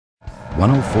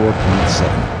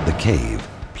104.7 The Cave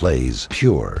plays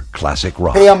pure classic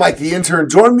rock. Hey, I'm Mike the Intern.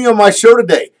 Join me on my show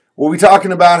today. We'll be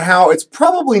talking about how it's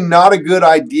probably not a good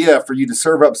idea for you to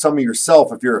serve up some of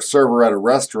yourself if you're a server at a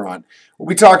restaurant. We'll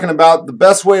be talking about the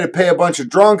best way to pay a bunch of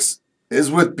drunks is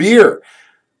with beer.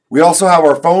 We also have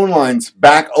our phone lines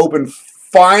back open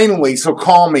finally, so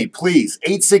call me, please.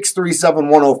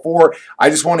 863-7104. I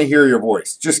just want to hear your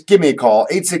voice. Just give me a call,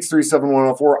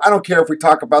 863-7104. I don't care if we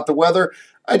talk about the weather.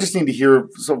 I just need to hear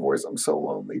some voice. I'm so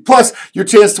lonely. Plus, your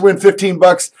chance to win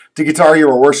 $15 to Guitar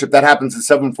Hero Worship. That happens at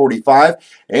 7:45.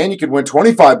 And you could win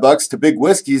 $25 to Big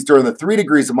Whiskeys during the 3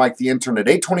 Degrees of Mike the Intern at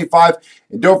 8:25.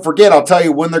 And don't forget, I'll tell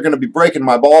you when they're going to be breaking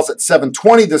my balls at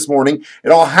 7:20 this morning.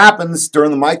 It all happens during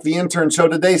the Mike the Intern show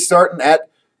today, starting at...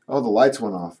 Oh, the lights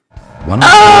went off.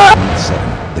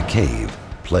 104.7 The Cave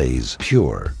plays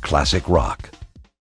pure classic rock.